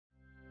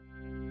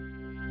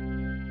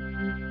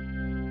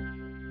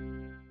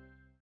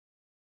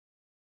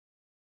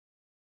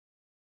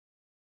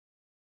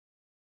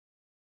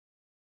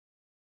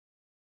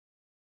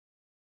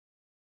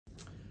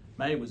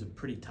May was a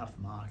pretty tough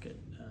market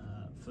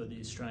for the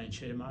Australian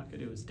share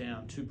market. It was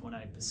down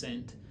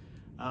 2.8%.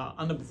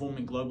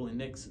 Underperforming global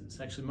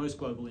indexes. Actually, most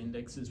global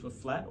indexes were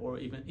flat or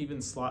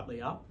even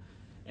slightly up,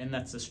 and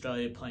that's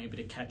Australia playing a bit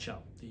of catch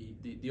up. The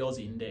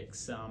Aussie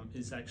index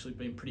has actually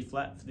been pretty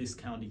flat for this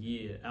calendar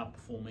year,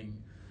 outperforming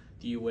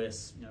the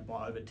US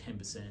by over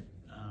 10%.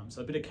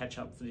 So a bit of catch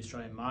up for the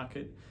Australian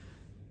market.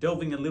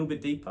 Delving a little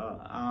bit deeper,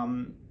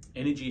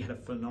 energy had a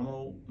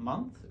phenomenal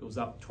month. It was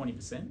up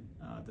 20%,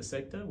 the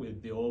sector,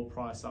 with the oil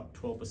price up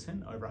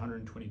 12%, over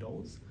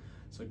 $120.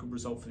 So a good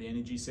result for the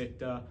energy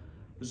sector.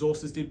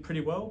 Resources did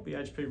pretty well.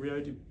 BHP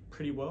Rio did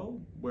pretty well,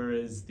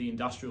 whereas the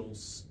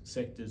industrials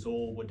sectors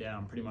all were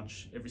down, pretty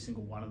much every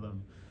single one of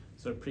them.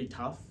 So pretty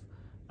tough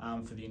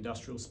for the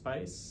industrial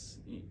space.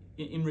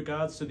 In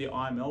regards to the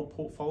IML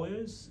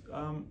portfolios,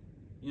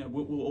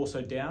 we're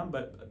also down,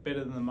 but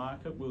better than the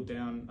market. We're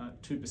down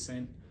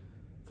 2%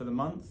 for the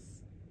month.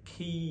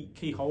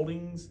 Key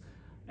holdings,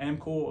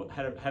 Amcor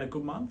had a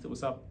good month. It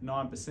was up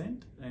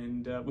 9%,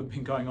 and we've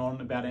been going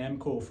on about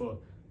Amcor for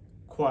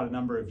quite a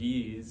number of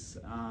years,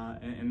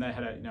 and they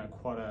had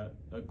quite a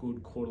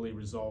good quarterly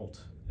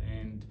result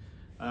and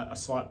a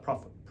slight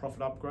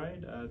profit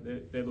upgrade.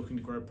 They're looking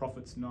to grow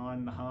profits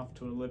 9.5%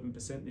 to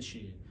 11% this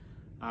year.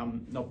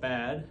 Not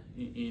bad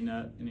in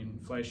an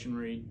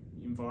inflationary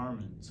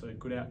environment, so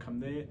good outcome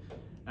there.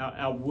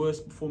 Our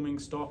worst performing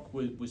stock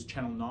was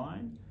Channel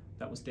 9.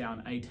 That was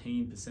down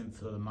 18%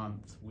 for the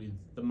month, with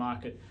the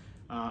market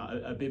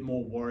a bit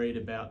more worried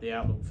about the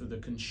outlook for the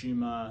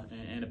consumer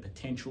and a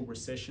potential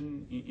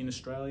recession in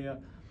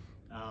Australia.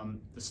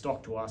 The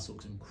stock to us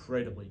looks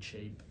incredibly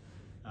cheap.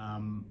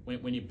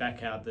 When you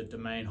back out the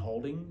Domain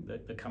holding,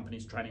 the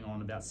company's trading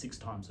on about 6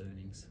 times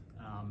earnings.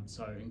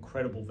 So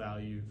incredible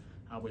value.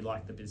 We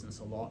like the business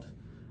a lot.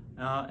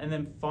 And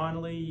then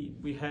finally,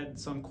 we had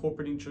some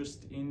corporate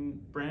interest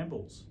in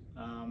Brambles,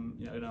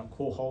 in our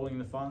core holding in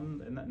the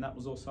fund, and that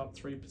was also up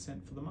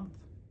 3% for the month.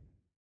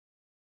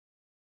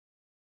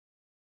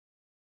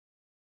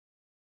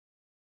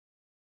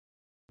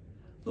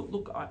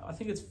 Look, I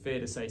think it's fair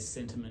to say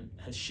sentiment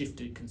has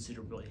shifted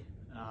considerably.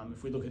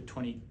 If we look at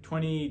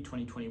 2020,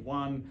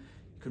 2021, you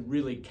could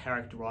really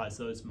characterize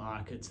those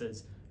markets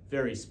as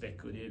very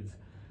speculative.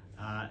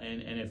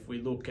 And if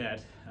we look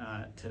at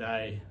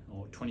today,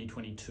 or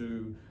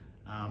 2022,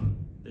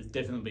 there's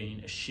definitely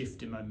been a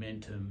shift in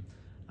momentum.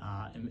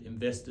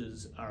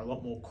 Investors are a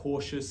lot more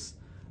cautious,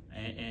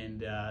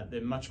 and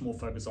they're much more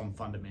focused on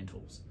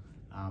fundamentals.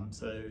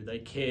 So they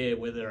care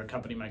whether a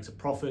company makes a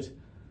profit.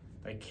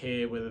 They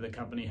care whether the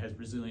company has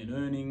resilient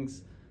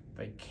earnings.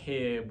 They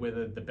care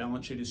whether the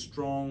balance sheet is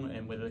strong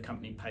and whether the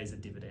company pays a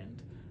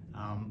dividend.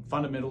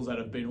 Fundamentals that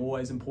have been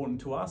always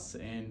important to us,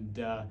 and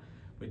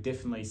we're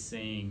definitely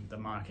seeing the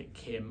market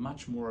care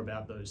much more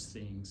about those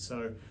things.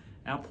 So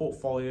our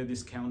portfolio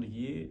this calendar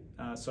year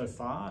so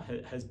far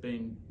has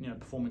been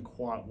performing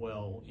quite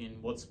well in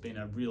what's been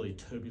a really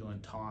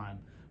turbulent time,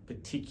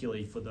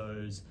 particularly for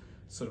those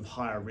sort of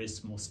higher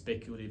risk, more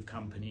speculative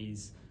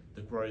companies,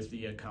 the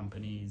growthier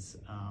companies.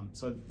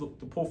 So look,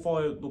 the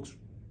portfolio looks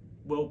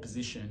well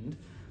positioned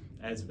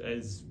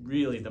as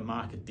really the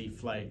market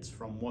deflates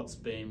from what's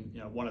been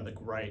one of the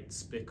great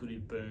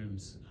speculative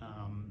booms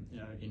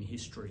in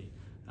history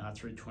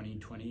through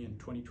 2020 and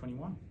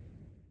 2021.